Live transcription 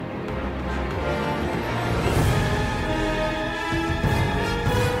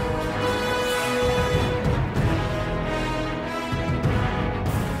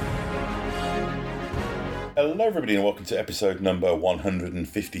Hello, everybody, and welcome to episode number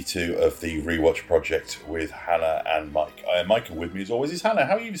 152 of the Rewatch Project with Hannah and Mike. I am Mike, and with me, as always, is Hannah.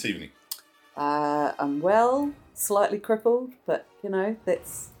 How are you this evening? I'm well, slightly crippled, but,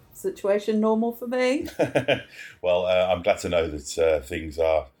 that's situation normal for me. Well, I'm glad to know that things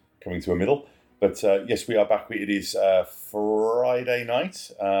are coming to a middle. But yes, we are back. It is Friday night.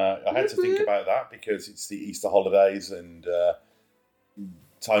 I had to think about that because it's the Easter holidays and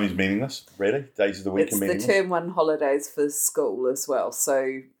time is meaningless, really. Days of the week are meaningless. It's the term 1 holidays for school as well,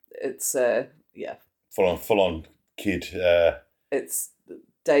 so it's, Full on kid. It's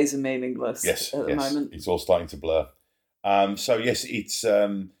days are meaningless at the moment. It's all starting to blur. So yes, it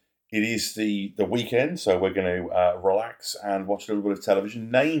is the weekend, so we're going to relax and watch a little bit of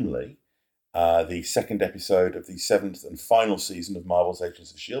television, namely the second episode of the 7th and final season of Marvel's Agents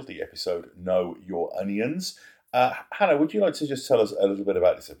of S.H.I.E.L.D., the episode Know Your Onions. Hannah, would you like to just tell us a little bit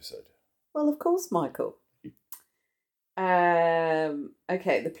about this episode? Well, of course, Michael.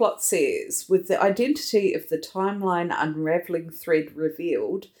 Okay, the plot says, with the identity of the timeline unravelling thread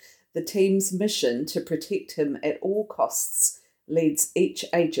revealed, the team's mission to protect him at all costs leads each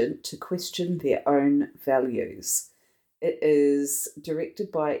agent to question their own values. It is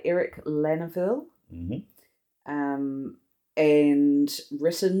directed by Eric Laneville. And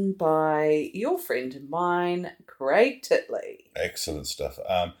written by your friend and mine, Craig Titley. Excellent stuff.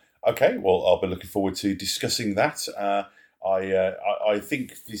 Okay, well, I'll be looking forward to discussing that. I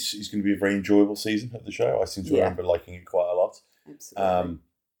think this is going to be a very enjoyable season of the show. I seem to remember liking it quite a lot. Absolutely.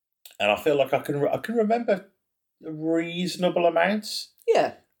 And I feel like I can remember reasonable amounts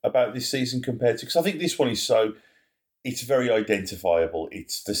about this season compared to... Because I think this one is so... It's very identifiable.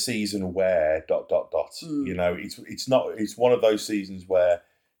 It's the season where ... You know, it's one of those seasons where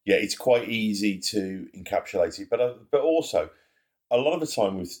it's quite easy to encapsulate it. But also, a lot of the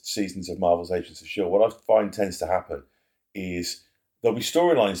time with seasons of Marvel's Agents of S.H.I.E.L.D., what I find tends to happen is there'll be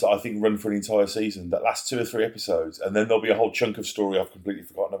storylines that I think run for an entire season that last 2 or 3 episodes, and then there'll be a whole chunk of story I've completely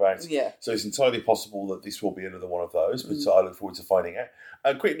forgotten about. Yeah. So it's entirely possible that this will be another one of those, but I look forward to finding out.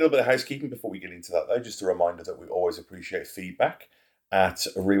 A quick little bit of housekeeping before we get into that, though. Just a reminder that we always appreciate feedback at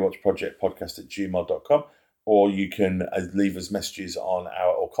rewatchprojectpodcast@gmail.com, or you can leave us messages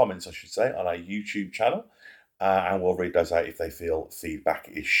or comments, I should say, on our YouTube channel, and we'll read those out if they feel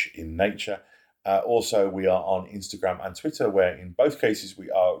feedback-ish in nature. Also, we are on Instagram and Twitter, where in both cases we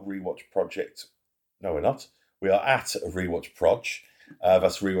are Rewatch Project. No, we're not. We are at Rewatch Proj.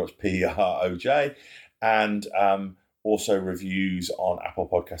 That's Rewatch PROJ. And also reviews on Apple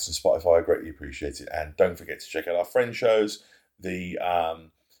Podcasts and Spotify. I greatly appreciate it. And don't forget to check out our friend shows, the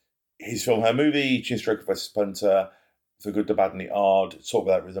His Film, Her Movie, Chin Stroke vs. Punter, The Good, the Bad and the Odd, Talk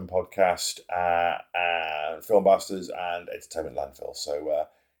Without Rhythm podcast, and Film Busters and Entertainment Landfill. So,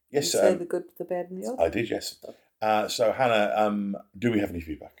 yes. Did you say The Good, the Bad and the Odd? I did, yes. So, Hannah, do we have any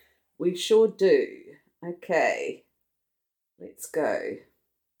feedback? We sure do. Okay. Let's go.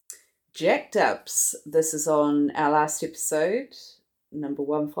 Jack Dubs. This is on our last episode, number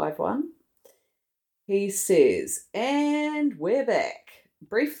 151. He says, and we're back.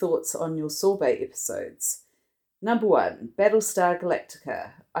 Brief thoughts on your Sorbet episodes. Number 1, Battlestar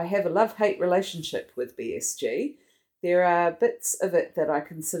Galactica. I have a love-hate relationship with BSG. There are bits of it that I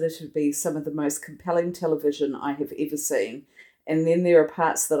consider to be some of the most compelling television I have ever seen, and then there are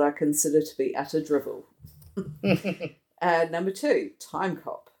parts that I consider to be utter drivel. Number 2, Time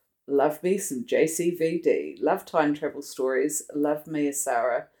Cop. Love me some JCVD. Love time travel stories. Love Mia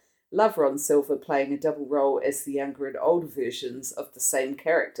Sara. Love Ron Silver playing a double role as the younger and older versions of the same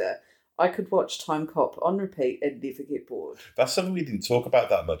character. I could watch Time Cop on repeat and never get bored. That's something we didn't talk about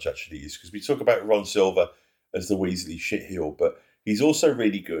that much, actually, is because we talk about Ron Silver as the Weasley shitheel, but he's also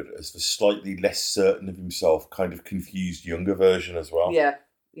really good as the slightly less certain of himself, kind of confused younger version as well. Yeah,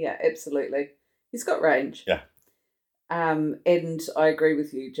 absolutely. He's got range. Yeah. And I agree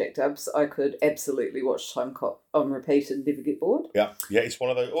with you, Jack Dubs. I could absolutely watch Time Cop on repeat and never get bored. Yeah, it's one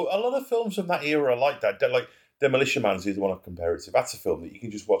of those. A lot of films from that era are like that. Like Demolition Man is the one I compare it to. That's a film that you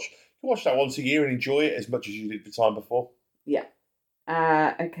can just watch. You can watch that once a year and enjoy it as much as you did the time before. Yeah.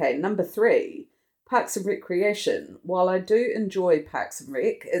 Okay, number 3, Parks and Recreation. While I do enjoy Parks and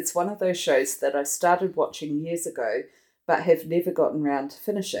Rec, it's one of those shows that I started watching years ago but have never gotten round to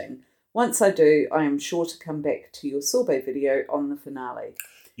finishing. Once I do, I am sure to come back to your sorbet video on the finale.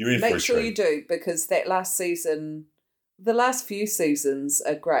 You're in for a treat. Make sure you do, because that last season, the last few seasons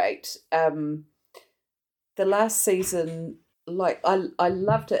are great. The last season, I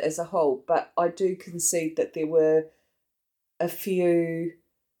loved it as a whole, but I do concede that there were a few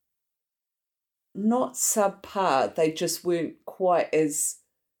not subpar, they just weren't quite as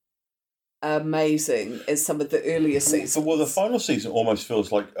amazing as some of the earlier seasons. Well, the final season almost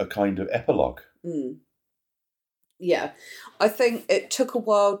feels like a kind of epilogue. Yeah, I think it took a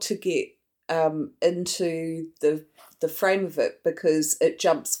while to get into the frame of it because it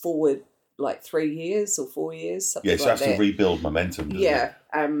jumps forward like 3 years or 4 years, something like that. Yeah, so it has to rebuild momentum, doesn't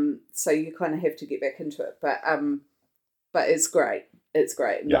it? So you kind of have to get back into it. But it's great. It's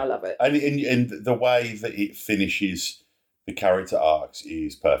great, and I love it. And the way that it finishes the character arcs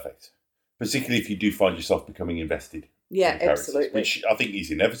is perfect, particularly if you do find yourself becoming invested. Yeah, absolutely. Which I think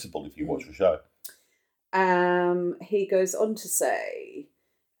is inevitable if you watch the show. He goes on to say,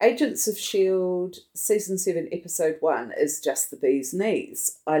 Agents of S.H.I.E.L.D. Season 7, Episode 1 is just the bee's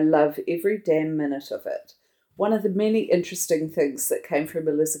knees. I love every damn minute of it. One of the many interesting things that came from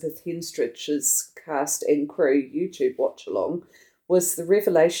Elizabeth Henstridge's cast and crew YouTube watch-along was the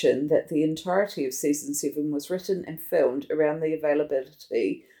revelation that the entirety of Season 7 was written and filmed around the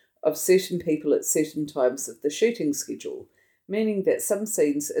availability of certain people at certain times of the shooting schedule, meaning that some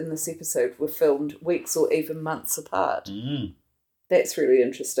scenes in this episode were filmed weeks or even months apart. That's really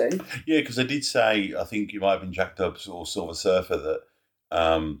interesting. Yeah, because I did say, I think it might have been Jack Dubs or Silver Surfer that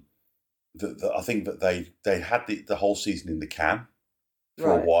I think that they had the whole season in the can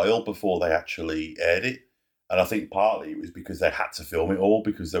for a while before they actually aired it. And I think partly it was because they had to film it all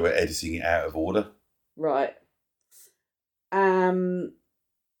because they were editing it out of order. Right.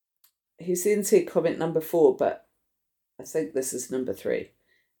 He's then said comment number 4, but I think this is number 3.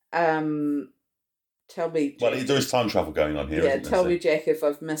 Tell me, Jack, well, there is time travel going on here. Yeah, tell me, Jack, if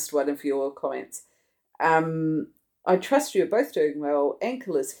I've missed one of your comments. I trust you're both doing well.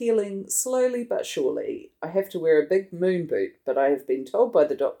 Ankle is healing slowly but surely. I have to wear a big moon boot, but I have been told by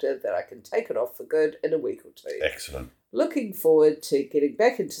the doctor that I can take it off for good in a week or 2. Excellent. Looking forward to getting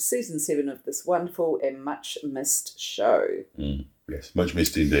back into season 7 of this wonderful and much missed show. Yes, much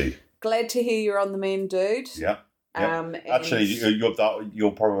missed indeed. Glad to hear you're on the mend, dude. Yeah. Actually,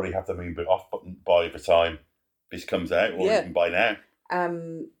 you'll probably have the moon boot off by the time this comes out, or even by now.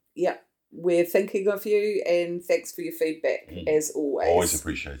 Yeah. We're thinking of you, and thanks for your feedback, as always. Always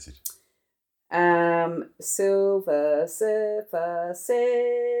appreciated. Silver Surfer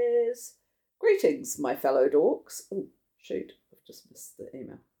says, greetings, my fellow dorks. Oh, shoot, I've just missed the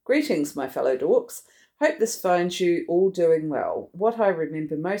email. Greetings, my fellow dorks. Hope this finds you all doing well. What I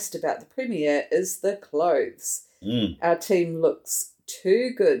remember most about the premiere is the clothes. Our team looks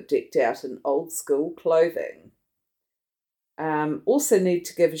too good decked out in old school clothing. Also need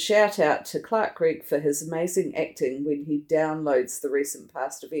to give a shout out to Clark Gregg for his amazing acting when he downloads the recent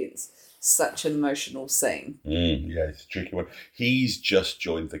past events. Such an emotional scene. Yeah, it's a tricky one. He's just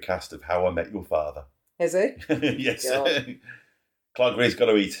joined the cast of How I Met Your Father. Has he? Yes. Clark Gregg's got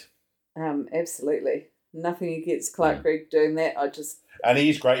to eat. Absolutely. Nothing against Clark Gregg doing that. And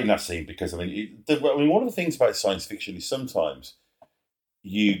he's great in that scene because, one of the things about science fiction is sometimes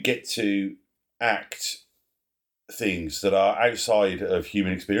you get to act things that are outside of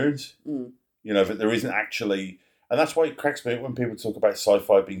human experience. That there isn't actually... And that's why it cracks me up when people talk about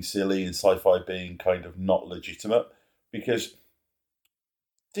sci-fi being silly and sci-fi being kind of not legitimate, because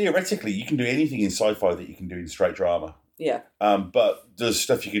theoretically you can do anything in sci-fi that you can do in straight drama. Yeah. But there's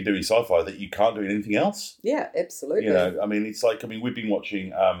stuff you can do in sci-fi that you can't do in anything else. Yeah, absolutely. It's like, we've been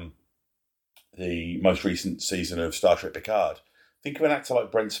watching the most recent season of Star Trek Picard. Think of an actor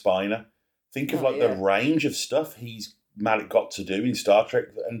like Brent Spiner. Think of the range of stuff he's got to do in Star Trek,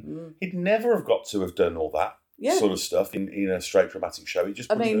 and he'd never have got to have done all that sort of stuff in a straight dramatic show. It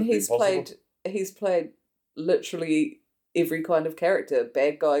just he's played literally every kind of character: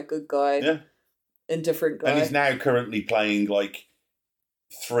 bad guy, good guy, indifferent guy. And he's now currently playing like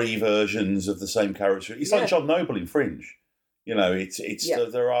 3 versions of the same character. He's like John Noble in Fringe.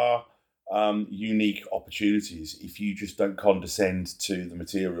 There are unique opportunities if you just don't condescend to the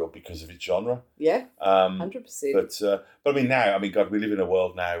material because of its genre. Yeah, 100%. But God, we live in a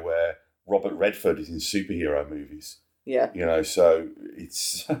world now where Robert Redford is in superhero movies. Yeah. So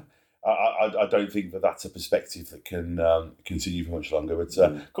it's... I don't think that that's a perspective that can continue for much longer. But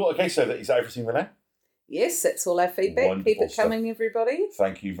cool. Okay, so is that everything for now? Yes, that's all our feedback. Wonderful Keep it coming, everybody.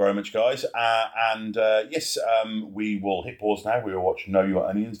 Thank you very much, guys. We will hit pause now. We will watch Know Your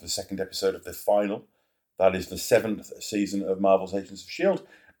Onions, the 2nd episode of the final. That is the 7th season of Marvel's Agents of S.H.I.E.L.D.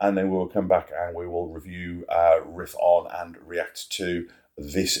 And then we will come back and we will review, riff on, and react to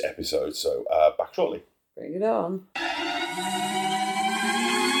this episode. So back shortly. Bring it on.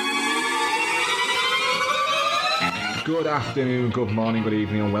 Good afternoon, good morning, good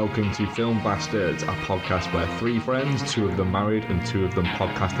evening, and welcome to Film Bastards, a podcast where three friends, two of them married and two of them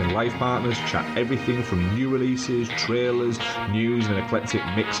podcasting life partners, chat everything from new releases, trailers, news, and an eclectic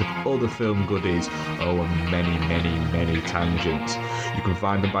mix of other film goodies. Oh, and many, many, many tangents. You can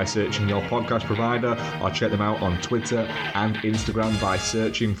find them by searching your podcast provider or check them out on Twitter and Instagram by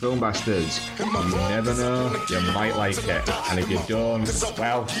searching Film Bastards. You never know, you might like it. And if you don't,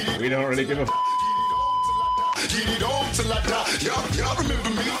 well, we don't really give a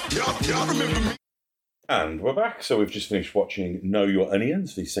And we're back. So we've just finished watching Know Your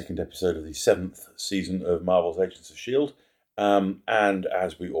Onions, the second episode of the 7th season of Marvel's Agents of S.H.I.E.L.D. And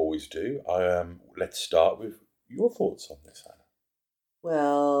as we always do, let's start with your thoughts on this, Hannah.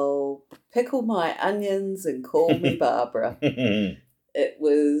 Well, pickle my onions and call me Barbara. It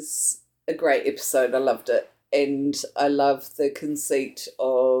was a great episode. I loved it. And I love the conceit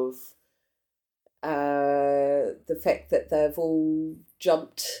of the fact that they've all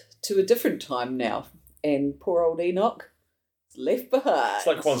jumped to a different time now. And poor old Enoch is left behind. It's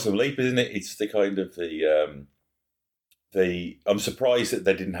like Quantum Leap, isn't it? It's the kind of the I'm surprised that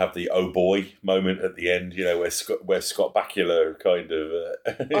they didn't have the oh boy moment at the end, you know, where Scott Bakula kind of...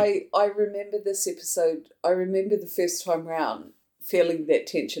 I remember this episode. I remember the first time round feeling that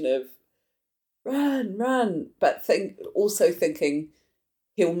tension of run, but also thinking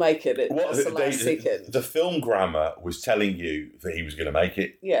he'll make it at just the last second. The film grammar was telling you that he was going to make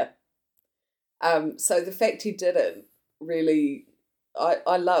it. Yeah. So the fact he didn't really...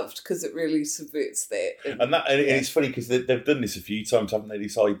 I loved, because it really subverts that. And it's funny because they've done this a few times, haven't they?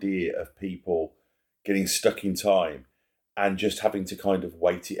 This idea of people getting stuck in time and just having to kind of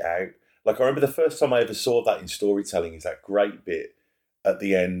wait it out. Like, I remember the first time I ever saw that in storytelling is that great bit at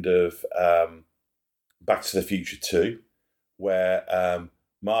the end of Back to the Future 2, where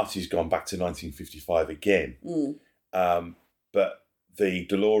Marty's gone back to 1955 again. But the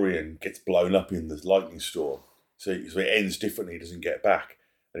DeLorean gets blown up in the lightning storm. So it ends differently, he doesn't get back.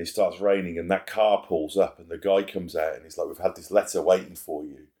 And it starts raining and that car pulls up and the guy comes out and he's like, we've had this letter waiting for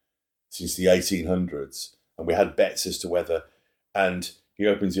you since the 1800s. And we had bets as to whether... And he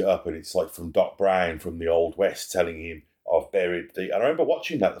opens it up and it's like from Doc Brown from the Old West telling him, I've buried the... And I remember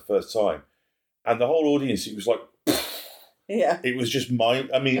watching that the first time. And the whole audience, it was like... Yeah. It was just mind...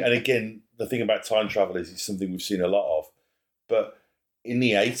 I mean, and again, the thing about time travel is it's something we've seen a lot of. But in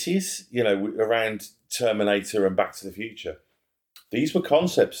the 80s, you know, around Terminator and Back to the Future, these were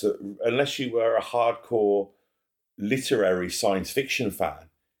concepts that, unless you were a hardcore literary science fiction fan,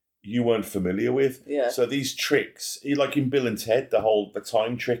 you weren't familiar with. Yeah. So these tricks, like in Bill and Ted, the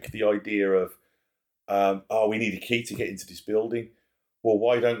time trick, the idea of, we need a key to get into this building. Well,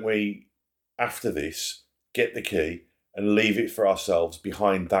 why don't we, after this, get the key and leave it for ourselves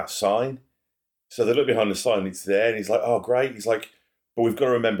behind that sign? So they look behind the sign, it's there, and he's like, oh, great. He's like, but we've got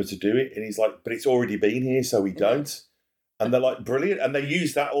to remember to do it. And he's like, but it's already been here, so we don't. And they're like, brilliant. And they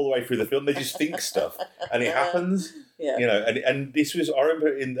use that all the way through the film. They just think stuff and it happens. Yeah. You know, and this was, I remember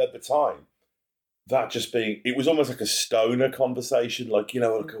at the time, that just being, it was almost like a stoner conversation. Like, you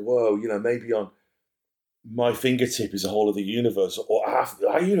know, like, whoa, you know, maybe on my fingertip is a whole of the universe, or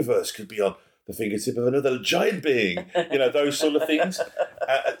our universe could be on the fingertip of another giant being. You know, those sort of things.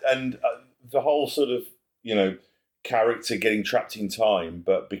 And the whole sort of, you know, character getting trapped in time,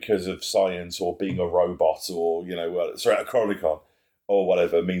 but because of science or being a robot or, you know, a Chronicon or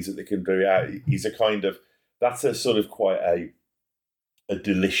whatever, means that they can do it. He's a kind of, that's a sort of quite a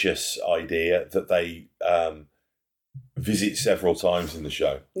delicious idea that they visit several times in the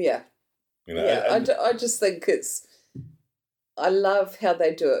show. Yeah. You know, yeah, I just think I love how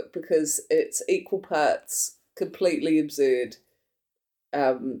they do it, because it's equal parts completely absurd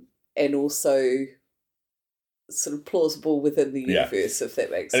and also sort of plausible within the universe, if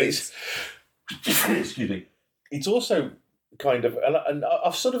that makes sense. Excuse me. It's also kind of, and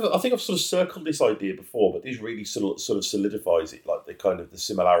I think I've sort of circled this idea before, but this really sort of solidifies it, like the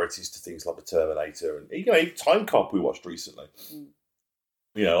similarities to things like the Terminator and, you know, Time Cop we watched recently.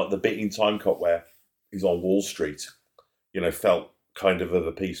 You know, like the bit in Time Cop where he's on Wall Street, you know, felt kind of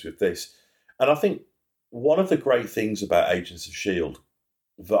a piece with this. And I think one of the great things about Agents of S.H.I.E.L.D.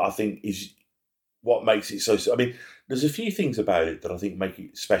 that I think is what makes it so... I mean, there's a few things about it that I think make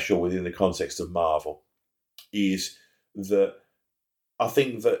it special within the context of Marvel, is that I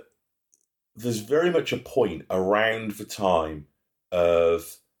think that there's very much a point around the time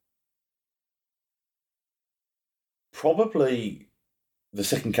of probably the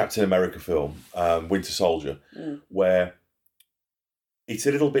second Captain America film, Winter Soldier, where it's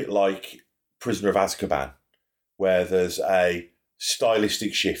a little bit like Prisoner of Azkaban, where there's a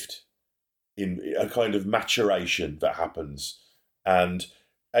stylistic shift in a kind of maturation that happens. And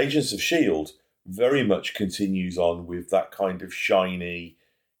Agents of S.H.I.E.L.D. very much continues on with that kind of shiny,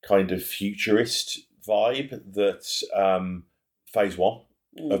 kind of futurist vibe that Phase 1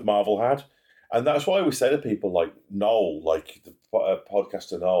 of Marvel had. And that's why we say to people like Noel, like the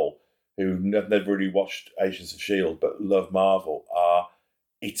podcaster Noel, who never really watched Agents of S.H.I.E.L.D. but love Marvel,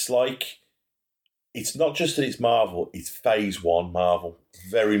 it's like, it's not just that it's Marvel, it's Phase 1 Marvel,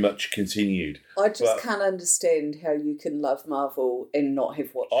 very much continued. I just can't understand how you can love Marvel and not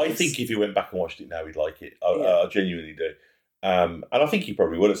have watched I this. think if you went back and watched it now, he'd like it. I genuinely do. And I think he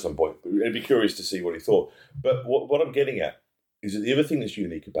probably would at some point. But I'd be curious to see what he thought. But what I'm getting at is that the other thing that's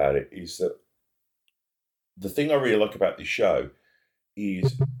unique about it is that the thing I really like about this show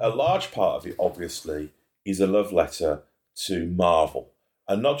is a large part of it, obviously, is a love letter to Marvel.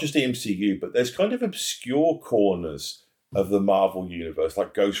 And not just the MCU, but there's kind of obscure corners of the Marvel universe,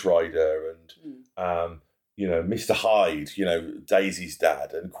 like Ghost Rider and, Mr. Hyde, Daisy's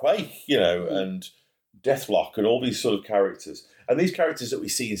dad, and Quake, and Deathlock, and all these sort of characters. And these characters that we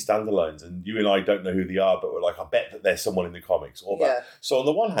see in standalones, and you and I don't know who they are, but we're like, I bet that there's someone in the comics, all that. So on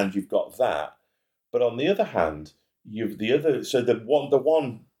the one hand, you've got that. But on the other hand, you've the other. So the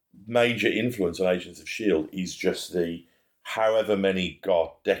one major influence on Agents of S.H.I.E.L.D. is just the however many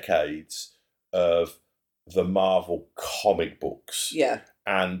decades of the Marvel comic books. Yeah.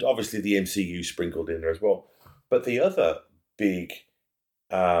 And obviously the MCU sprinkled in there as well. But the other big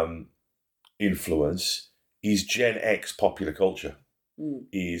influence is Gen X popular culture.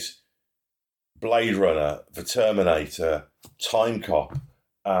 Is Blade Runner, The Terminator, Time Cop,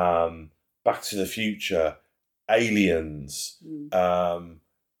 Back to the Future, Aliens,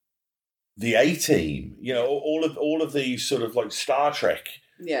 the A-Team, all of these sort of like Star Trek,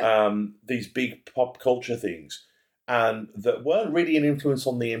 these big pop culture things, and that weren't really an influence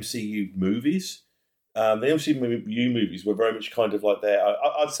on the MCU movies. The MCU movies were very much kind of like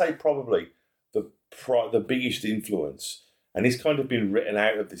I'd say probably the biggest influence, and it's kind of been written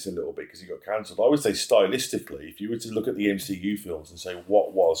out of this a little bit because it got cancelled. I would say stylistically, if you were to look at the MCU films and say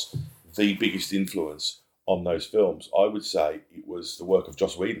what was the biggest influence on those films, I would say it was the work of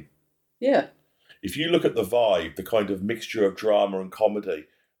Joss Whedon. Yeah. If you look at the vibe, the kind of mixture of drama and comedy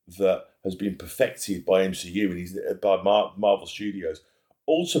that has been perfected by MCU and by Marvel Studios,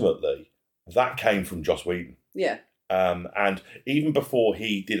 ultimately, that came from Joss Whedon. Yeah. And even before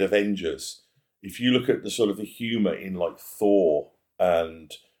he did Avengers, if you look at the sort of the humour in like Thor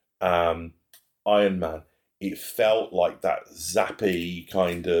and Iron Man, it felt like that zappy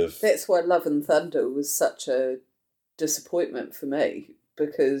kind of... That's why Love and Thunder was such a disappointment for me,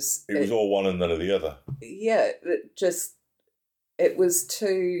 because... It was all one and none of the other. Yeah, it was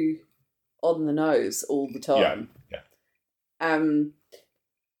too on the nose all the time. Yeah.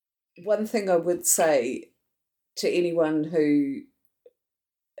 One thing I would say to anyone who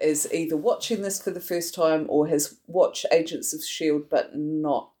is either watching this for the first time or has watched Agents of S.H.I.E.L.D. but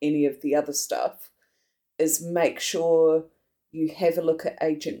not any of the other stuff is make sure you have a look at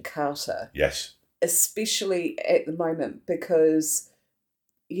Agent Carter. Yes. Especially at the moment because,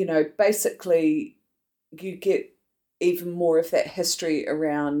 basically you get even more of that history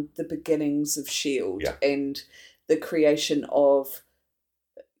around the beginnings of S.H.I.E.L.D. and the creation of,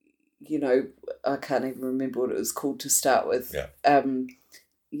 I can't even remember what it was called to start with. Yeah.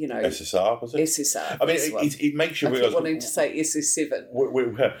 SSR, was it? SSR. I mean, it makes you realise... I keep wanting to say SS7.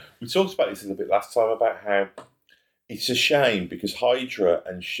 We talked about this a little bit last time about how it's a shame because Hydra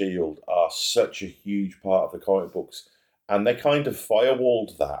and S.H.I.E.L.D. are such a huge part of the comic books and they kind of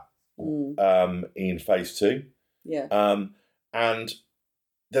firewalled that in Phase 2. Yeah. And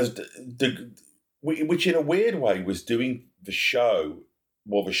there's which in a weird way was doing the shows,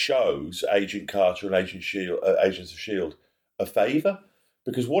 Agent Carter and Agents of S.H.I.E.L.D. a favour.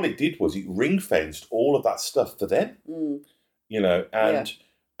 Because what it did was it ring-fenced all of that stuff for them, and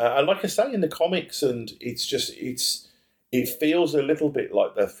like I say, in the comics, and it feels a little bit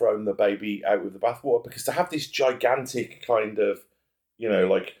like they're throwing the baby out with the bathwater because to have this gigantic kind of,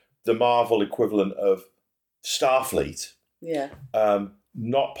 like the Marvel equivalent of Starfleet,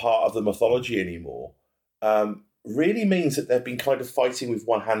 not part of the mythology anymore, really means that they've been kind of fighting with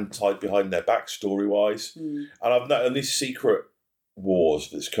one hand tied behind their back story-wise. And I've noticed this Secret Wars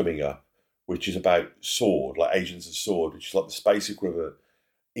that's coming up, which is about S.W.O.R.D., like Agents of S.W.O.R.D., which is like the space equivalent.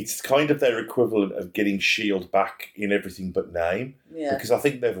 It's kind of their equivalent of getting S.H.I.E.L.D. back in everything but name. Yeah. Because I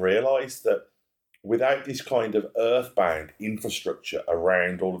think they've realised that without this kind of earthbound infrastructure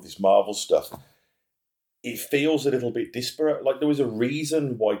around all of this Marvel stuff, it feels a little bit disparate. Like there was a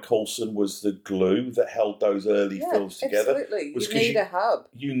reason why Coulson was the glue that held those early films together. Absolutely. You need a hub.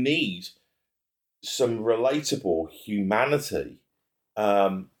 You need some relatable humanity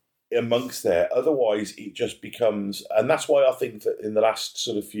amongst there. Otherwise, it just becomes, and that's why I think that in the last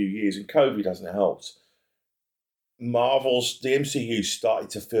sort of few years, and COVID hasn't helped, the MCU started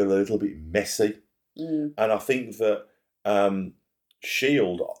to feel a little bit messy. And I think that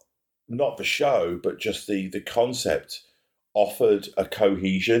Shield, not the show, but just the concept, offered a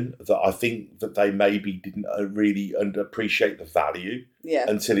cohesion that I think that they maybe didn't really appreciate the value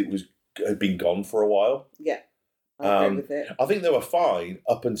until it had been gone for a while. Yeah, I agree with that. I think they were fine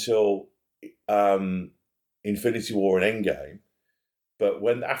up until Infinity War and Endgame. But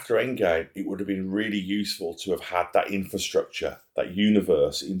after Endgame, it would have been really useful to have had that infrastructure, that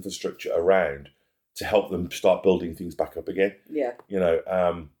universe infrastructure around to help them start building things back up again. Yeah. You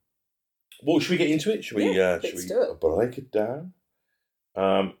know, well, should we get into it? Should we do it. break it down?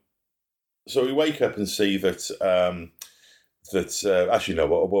 So we wake up and see that actually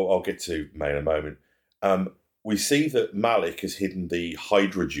no, I'll get to May in a moment. We see that Malik has hidden the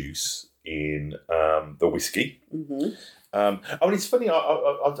Hydra juice in the whiskey. Mm-hmm. I mean, it's funny.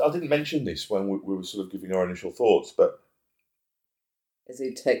 I didn't mention this when we were sort of giving our initial thoughts, but as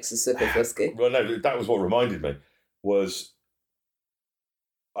he takes a sip of whiskey. Well, no, that was what reminded me. Was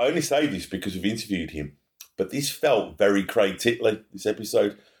I only say this because we've interviewed him, but this felt very Craig Titley, this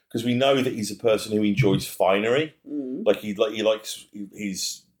episode, because we know that he's a person who enjoys finery. Like he likes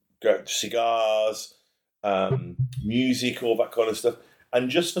his cigars, music, all that kind of stuff, and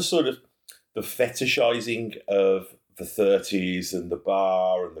just for sort of the fetishizing of the 30s and the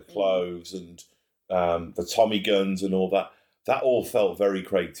bar and the clothes and the Tommy guns and all that. That all felt very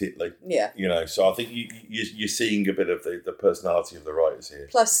Craig Titley. Yeah. You know, so I think you're seeing a bit of the personality of the writers here.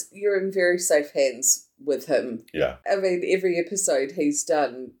 Plus, you're in very safe hands with him. Yeah. I mean, every episode he's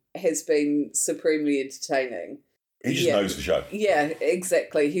done has been supremely entertaining. He just knows the show. Yeah,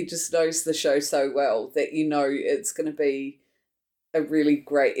 exactly. He just knows the show so well that you know it's going to be a really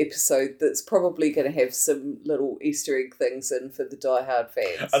great episode that's probably going to have some little Easter egg things in for the diehard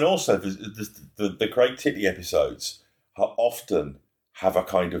fans. And also, the Craig Titley episodes often have a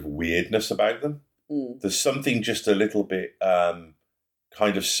kind of weirdness about them. There's something just a little bit kind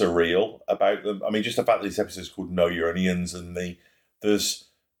of surreal about them. I mean, just the fact that this episode is called Know Your Onions, and there's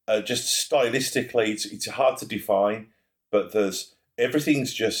just stylistically, it's hard to define, but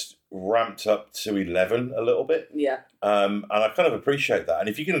everything's just ramped up to 11 a little bit. Yeah. And I kind of appreciate that. And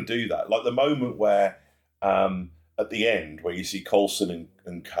if you're going to do that, like the moment where at the end where you see Coulson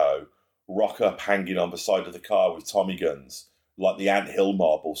and co rock up hanging on the side of the car with Tommy guns, like the Ant Hill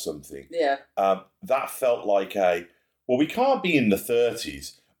mob or something. Yeah. That felt like we can't be in the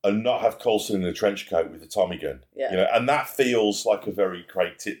 30s and not have Coulson in a trench coat with a Tommy gun. Yeah. You know, and that feels like a very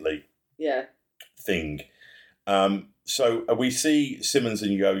Craig Titley thing. So we see Simmons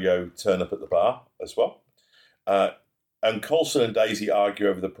and Yo-Yo turn up at the bar as well. And Coulson and Daisy argue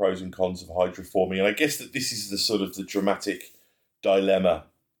over the pros and cons of Hydra forming. And I guess that this is the sort of the dramatic dilemma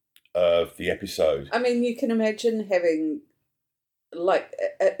of the episode. I mean, you can imagine having, like,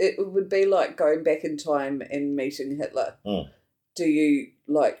 it would be like going back in time and meeting Hitler. Do you,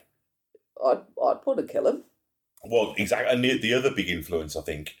 like, I'd want to kill him. Well, exactly. And the other big influence, I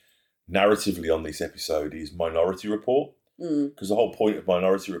think, narratively on this episode is Minority Report. Because the whole point of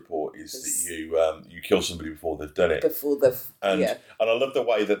Minority Report is that you kill somebody before they've done it. And I love the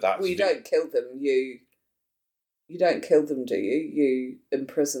way that's... Well, you don't kill them, You don't kill them, do you? You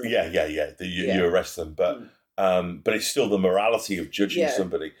imprison them. Yeah. You arrest them, but it's still the morality of judging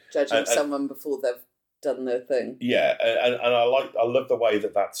somebody, judging someone before they've done their thing. Yeah, and I love the way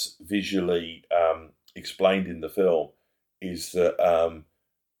that's visually explained in the film. Is that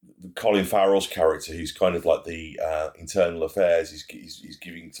Colin Farrell's character, who's kind of like the internal affairs, he's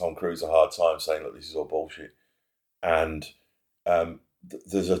giving Tom Cruise a hard time, saying, "Look, this is all bullshit," and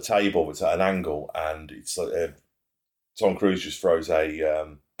there's a table that's at an angle, and it's like. Tom Cruise just throws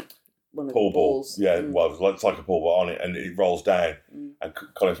a pool ball. Yeah, well, it's like a pool ball on it, and it rolls down, and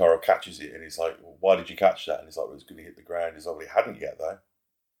Colin Farrell catches it, and he's like, well, "Why did you catch that?" And he's like, "Well, it was going to hit the ground." He's like, "Well, it hadn't yet, though."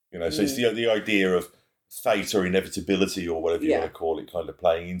 You know, so it's the idea of fate or inevitability or whatever you want to call it, kind of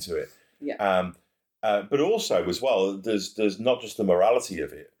playing into it. Yeah. But also, as well, there's not just the morality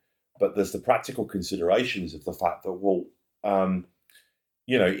of it, but there's the practical considerations of the fact that, well,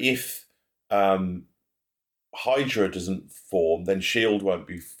 if Hydra doesn't form, then S.H.I.E.L.D. won't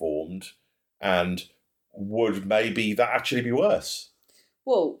be formed, and would maybe that actually be worse?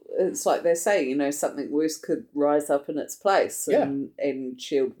 Well, it's like they're saying, something worse could rise up in its place, and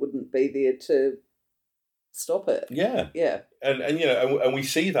S.H.I.E.L.D. wouldn't be there to stop it. Yeah. Yeah. And we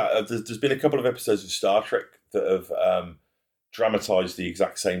see that. There's been a couple of episodes of Star Trek that have dramatise the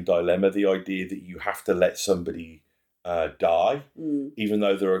exact same dilemma, the idea that you have to let somebody die, even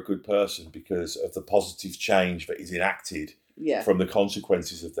though they're a good person, because of the positive change that is enacted from the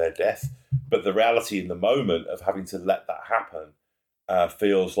consequences of their death. But the reality in the moment of having to let that happen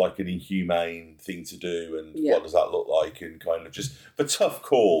feels like an inhumane thing to do. And what does that look like? And kind of just the tough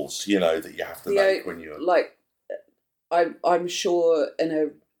calls, you know, that you have to make when you're... Like, I'm sure in a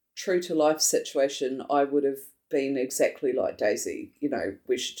true-to-life situation, I would have been exactly like Daisy. You know,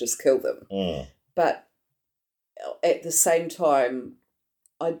 we should just kill them. But at the same time,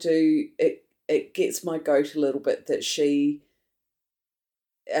 I do... It gets my goat a little bit that she...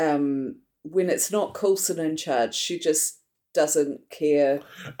 when it's not Coulson in charge, she just doesn't care.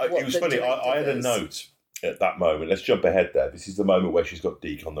 It was funny. I had a note at that moment. Let's jump ahead there. This is the moment where she's got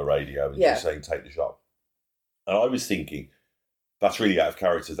Deke on the radio and she's saying, "Take the shot." And I was thinking, that's really out of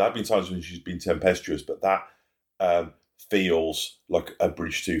character. There have been times when she's been tempestuous, but that feels like a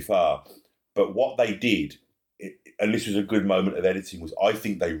bridge too far. But what they did, and this was a good moment of editing, was I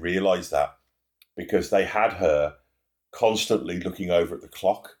think they realised that because they had her constantly looking over at the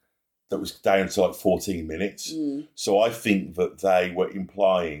clock that was down to like 14 minutes. So I think that they were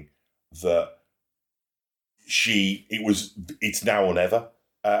implying that it's now or never.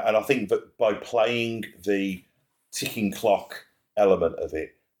 And I think that by playing the ticking clock element of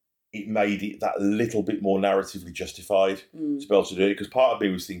it, it made it that little bit more narratively justified to be able to do it. Because part of me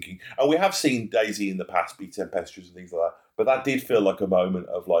was thinking, and we have seen Daisy in the past be tempestuous and things like that, but that did feel like a moment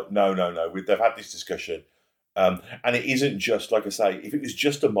of like, no. They've had this discussion. And it isn't just, like I say, if it was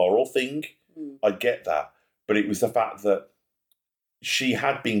just a moral thing, I'd get that. But it was the fact that she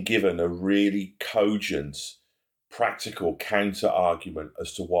had been given a really cogent, practical counter-argument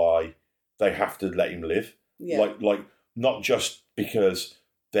as to why they have to let him live. Like not just because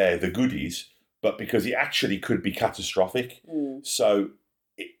they're the goodies, but because it actually could be catastrophic. So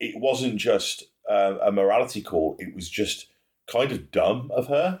it wasn't just a morality call. It was just kind of dumb of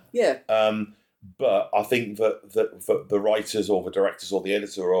her. But I think that the writers or the directors or the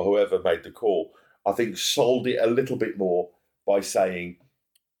editor or whoever made the call, I think sold it a little bit more by saying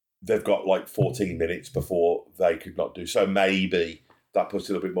they've got like 14 minutes before they could not do. So maybe that puts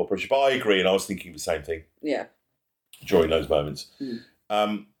a little bit more pressure. But I agree, and I was thinking the same thing. During those moments.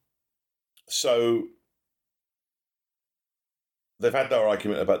 So they've had their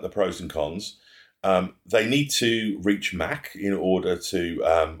argument about the pros and cons. They need to reach Mac in order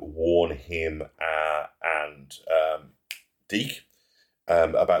to warn him and Deke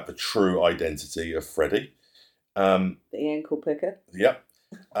about the true identity of Freddy. The ankle picker. Yep.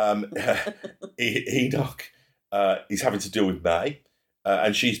 Enoch is having to deal with May,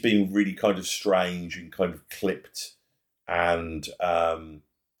 and she's being really kind of strange and kind of clipped and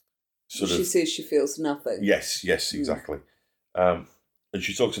She says she feels nothing. Yes, exactly. And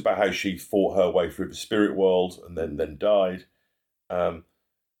she talks about how she fought her way through the spirit world and then died.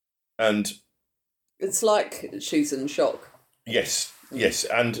 And it's like she's in shock. Yes.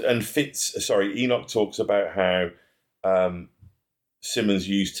 And Enoch talks about how Simmons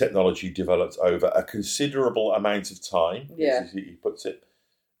used technology developed over a considerable amount of time, as he puts it.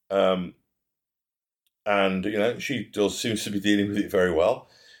 And, you know, she seems to be dealing with it very well.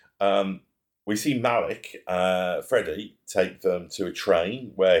 We see Malik, Freddy, take them to a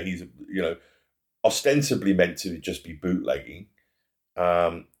train where he's, you know, ostensibly meant to just be bootlegging.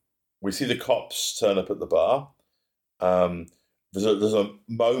 We see the cops turn up at the bar. There's a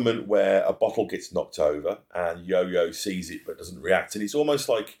moment where a bottle gets knocked over and Yo-Yo sees it but doesn't react. And it's almost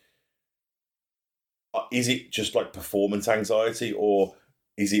like, is it just like performance anxiety, or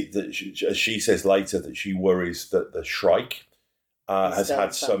is it that, as she says later, that she worries that the Shrike has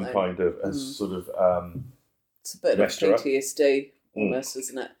had some kind of sort of it's a bit of PTSD almost,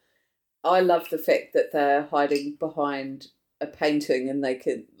 isn't it? I love the fact that they're hiding behind a painting and they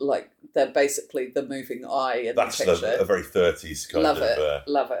can, like, they're basically the moving eye in that's the picture. a very 30s kind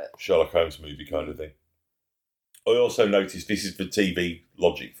love it. Sherlock Holmes movie kind of thing. I also noticed, this is the TV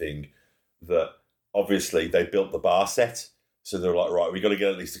logic thing, that obviously they built the bar set. So they're like, right, we've got to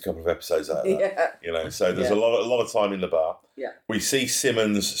get at least a couple of episodes out of that. You know, so there's a lot of time in the bar. We see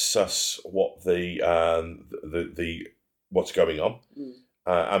Simmons suss what the what's going on,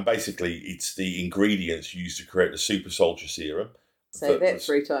 and basically it's the ingredients used to create the super soldier serum. Say that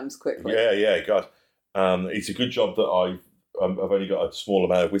 3 times quickly. Yeah, God, it's a good job that I've only got a small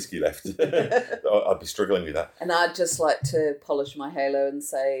amount of whiskey left. I'd be struggling with that. And I'd just like to polish my halo and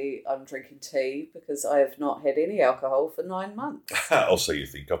say I'm drinking tea because I have not had any alcohol for 9 months. Also, you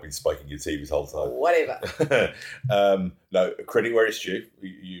think I've been spiking your tea this whole time? Whatever. No, credit where it's due.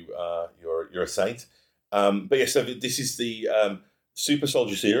 You're a saint. But yeah, so this is the super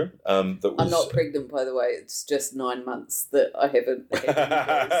soldier serum that was. I'm not pregnant, by the way. It's just 9 months that I haven't had any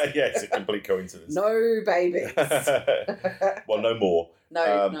boys. Yeah, it's a complete coincidence. No babies. Well, no more.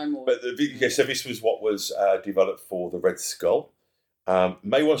 No more. But so this was what was developed for the Red Skull.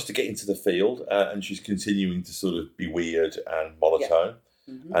 May wants to get into the field, and she's continuing to sort of be weird and monotone.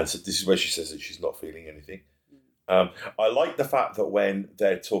 Yeah. Mm-hmm. And so this is where she says that she's not feeling anything. I like the fact that when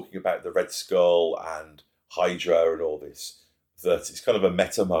they're talking about the Red Skull and Hydra and all this, that it's kind of a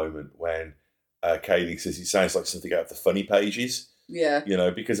meta moment when Koenig says it sounds like something out of the funny pages. Yeah.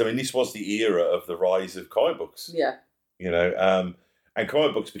 Because I mean, this was the era of the rise of comic books. Yeah. And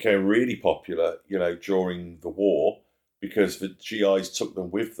comic books became really popular, during the war because the GIs took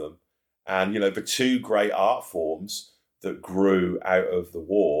them with them. And, the two great art forms that grew out of the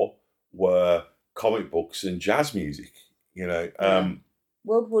war were comic books and jazz music,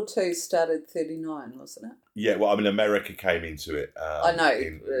 World War II started 39, wasn't it? Yeah, well, I mean, America came into it. I know,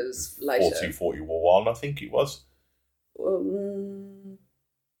 it was later. 41, I think it was. Was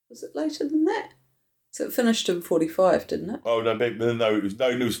it later than that? So it finished in 45, didn't it? Oh, no,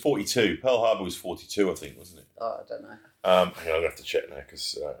 it was 42. Pearl Harbor was 42, I think, wasn't it? Oh, I don't know. I'm going to have to check now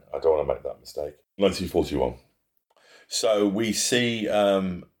because I don't want to make that mistake. 1941. So we see we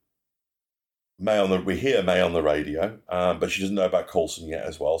hear May on the radio, but she doesn't know about Coulson yet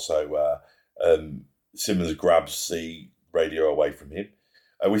as well. So Simmons grabs the radio away from him.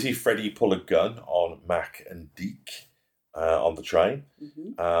 We see Freddie pull a gun on Mac and Deke on the train.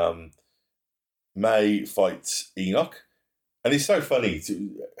 Mm-hmm. May fights Enoch, and it's so funny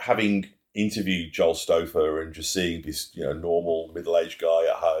having interviewed Joel Stouffer and just seeing this normal middle-aged guy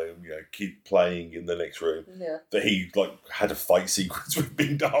at home, kid playing in the next room, that he had a fight sequence with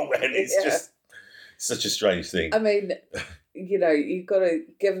Bing Darwin. It's just such a strange thing. I mean, you've got to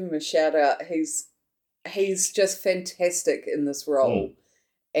give him a shout out. He's just fantastic in this role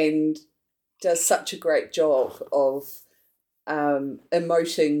and does such a great job of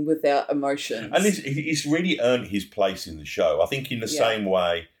emoting without emotions. And he's really earned his place in the show. I think in the same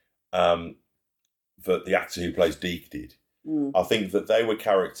way that the actor who plays Deke did. I think that they were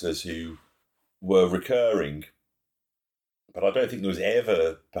characters who were recurring, but I don't think there was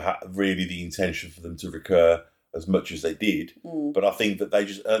ever perhaps really the intention for them to recur as much as they did. But I think that they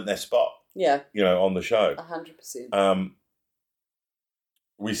just earned their spot. Yeah. On the show. 100%.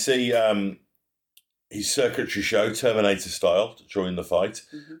 We see his circuitry show, Terminator style, during the fight.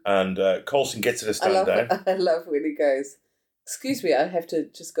 Mm-hmm. And Coulson gets her to stand down. I love when he goes, "Excuse me, I have to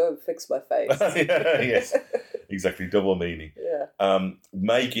just go and fix my face." Yes, exactly. Double meaning. Yeah.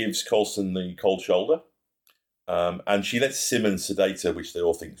 May gives Coulson the cold shoulder. And she lets Simmons sedate her, which they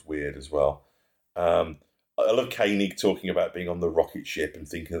all think is weird as well. I love Koenig talking about being on the rocket ship and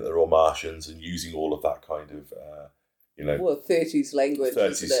thinking that they're all Martians and using all of that kind of, Well, 30s language,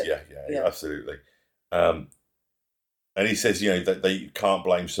 30s, isn't it? Yeah, absolutely. And he says, that they can't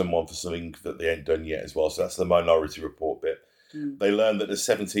blame someone for something that they ain't done yet as well. So that's the Minority Report bit. They learn that there's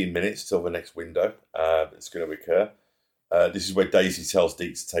 17 minutes till the next window that's going to occur. This is where Daisy tells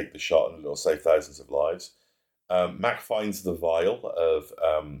Deke to take the shot and it'll save thousands of lives. Mac finds the vial of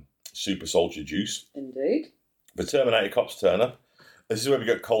super soldier juice. Indeed. The Terminator cops turn up. This is where we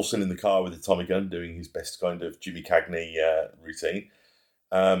got Coulson in the car with the Tommy gun doing his best kind of Jimmy Cagney routine.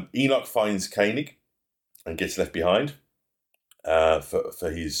 Enoch finds Koenig and gets left behind for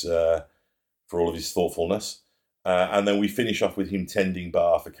all of his thoughtfulness. And then we finish off with him tending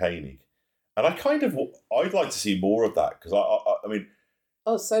bar for Koenig. And I'd like to see more of that because I mean.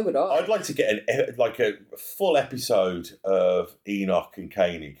 Oh, so would I. I'd like to get a full episode of Enoch and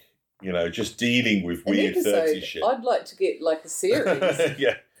Koenig, just dealing with weird 30s shit. I'd like to get a series.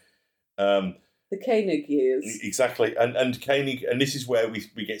 Yeah. The Koenig years. Exactly. And Koenig, and this is where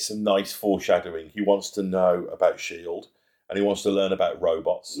we get some nice foreshadowing. He wants to know about S.H.I.E.L.D. and he wants to learn about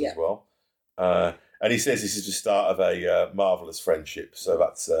robots as well. And he says this is the start of a marvellous friendship. So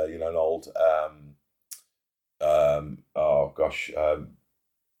that's, an old,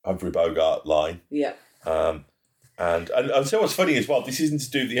 Humphrey Bogart line. Yeah. And so what's funny as well, this isn't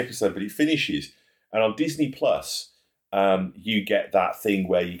to do with the episode, but it finishes. And on Disney Plus, you get that thing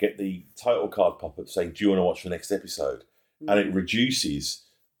where you get the title card pop up saying, "Do you want to watch the next episode?" And it reduces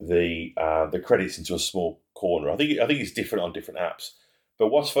the credits into a small corner. I think it's different on different apps. But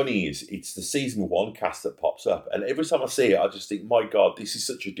what's funny is it's the season 1 cast that pops up, and every time I see it, I just think, my God, this is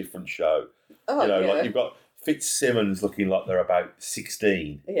such a different show. Oh, like you've got Fitzsimmons looking like they're about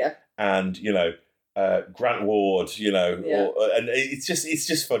 16. Yeah. And, Grant Ward, and it's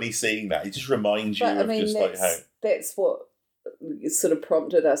just funny seeing that. It just reminds you of how... That's what sort of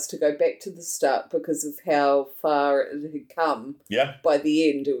prompted us to go back to the start because of how far it had come. Yeah. By the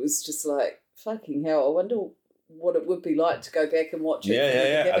end, it was just like, fucking hell, I wonder what it would be like to go back and watch it.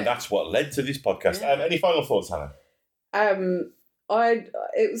 Yeah. And that's what led to this podcast. Yeah. Any final thoughts, Hannah?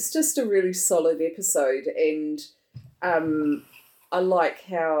 It was just a really solid episode, and I like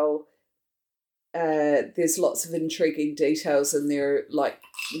how there's lots of intriguing details in there. Like,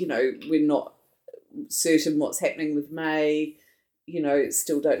 you know, we're not certain what's happening with May. You know,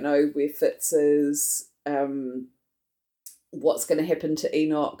 still don't know where Fitz is. What's going to happen to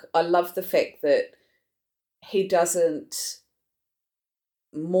Enoch? I love the fact that he doesn't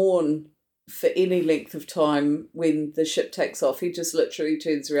mourn for any length of time when the ship takes off. He just literally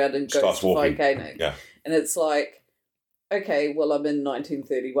turns around and goes to find Koenig. Yeah. And it's like, okay, well, I'm in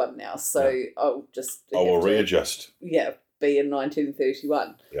 1931 now, so I'll readjust. Yeah, be in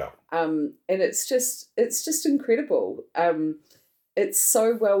 1931. Yeah. And it's just incredible. It's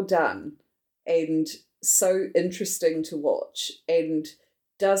so well done and so interesting to watch, and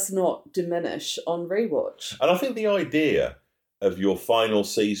does not diminish on rewatch. And I think the idea of your final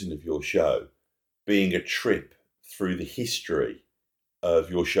season of your show being a trip through the history of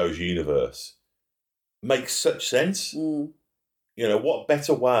your show's universe makes such sense. Mm. You know, what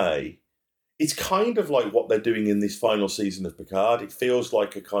better way? It's kind of like what they're doing in this final season of Picard. It feels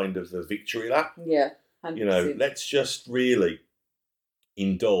like a kind of a victory lap. Yeah, 100%. You know, let's just really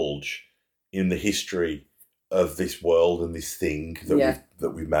indulge in the history of this world and this thing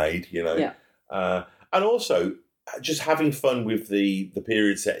that we've made, you know. Yeah. And also just having fun with the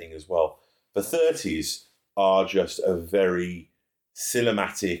period setting as well. The 30s are just a very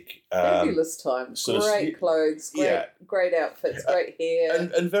cinematic... fabulous time. Great clothes, great outfits, great hair.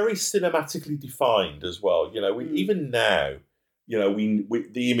 And very cinematically defined as well. You know, even now, you know, we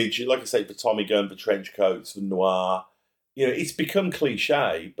the image, like I say, the Tommy gun, the trench coats, the noir, you know, it's become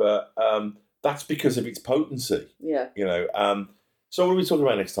cliche, but that's because of its potency. Yeah. You know, so what are we talking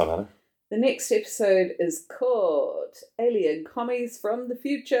about next time, Hannah? The next episode is called Alien Commies from the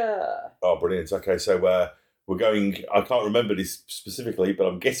Future. Oh, brilliant. Okay, so we're going, I can't remember this specifically, but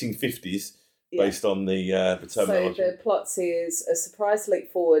I'm guessing 50s based on the terminology. So the plot says a surprise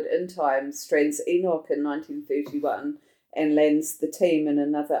leap forward in time strands Enoch in 1931 and lands the team in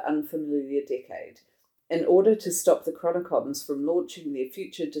another unfamiliar decade. In order to stop the Chronocoms from launching their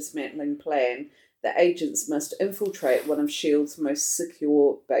future dismantling plan, the agents must infiltrate one of S.H.I.E.L.D.'s most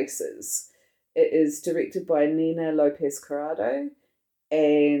secure bases. It is directed by Nina Lopez Corrado,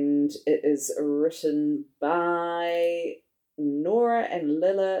 and it is written by Nora and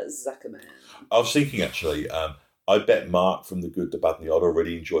Lila Zuckerman. I was thinking, actually, I bet Mark from The Good, The Bad and The Odd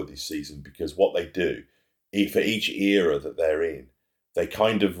already enjoyed this season, because what they do, for each era that they're in, they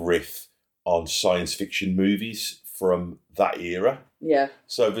kind of riff on science fiction movies from that era. Yeah.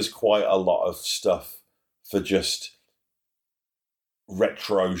 So there's quite a lot of stuff for just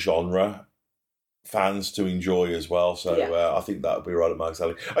retro genre fans to enjoy as well. So I think that would be right up Mark's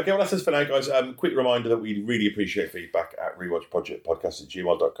alley. Okay, well, that's it for now, guys. Quick reminder that we really appreciate feedback at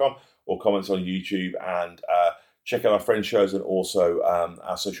rewatchprojectpodcast@gmail.com or comments on YouTube, and check out our friends' shows and also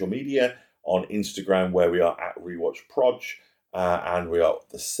our social media on Instagram, where we are at rewatchproj, and we are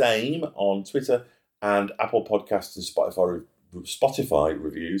the same on Twitter, and Apple Podcasts and Spotify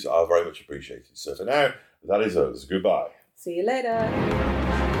reviews are very much appreciated. So for now, that is us. Goodbye. See you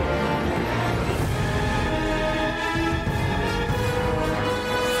later.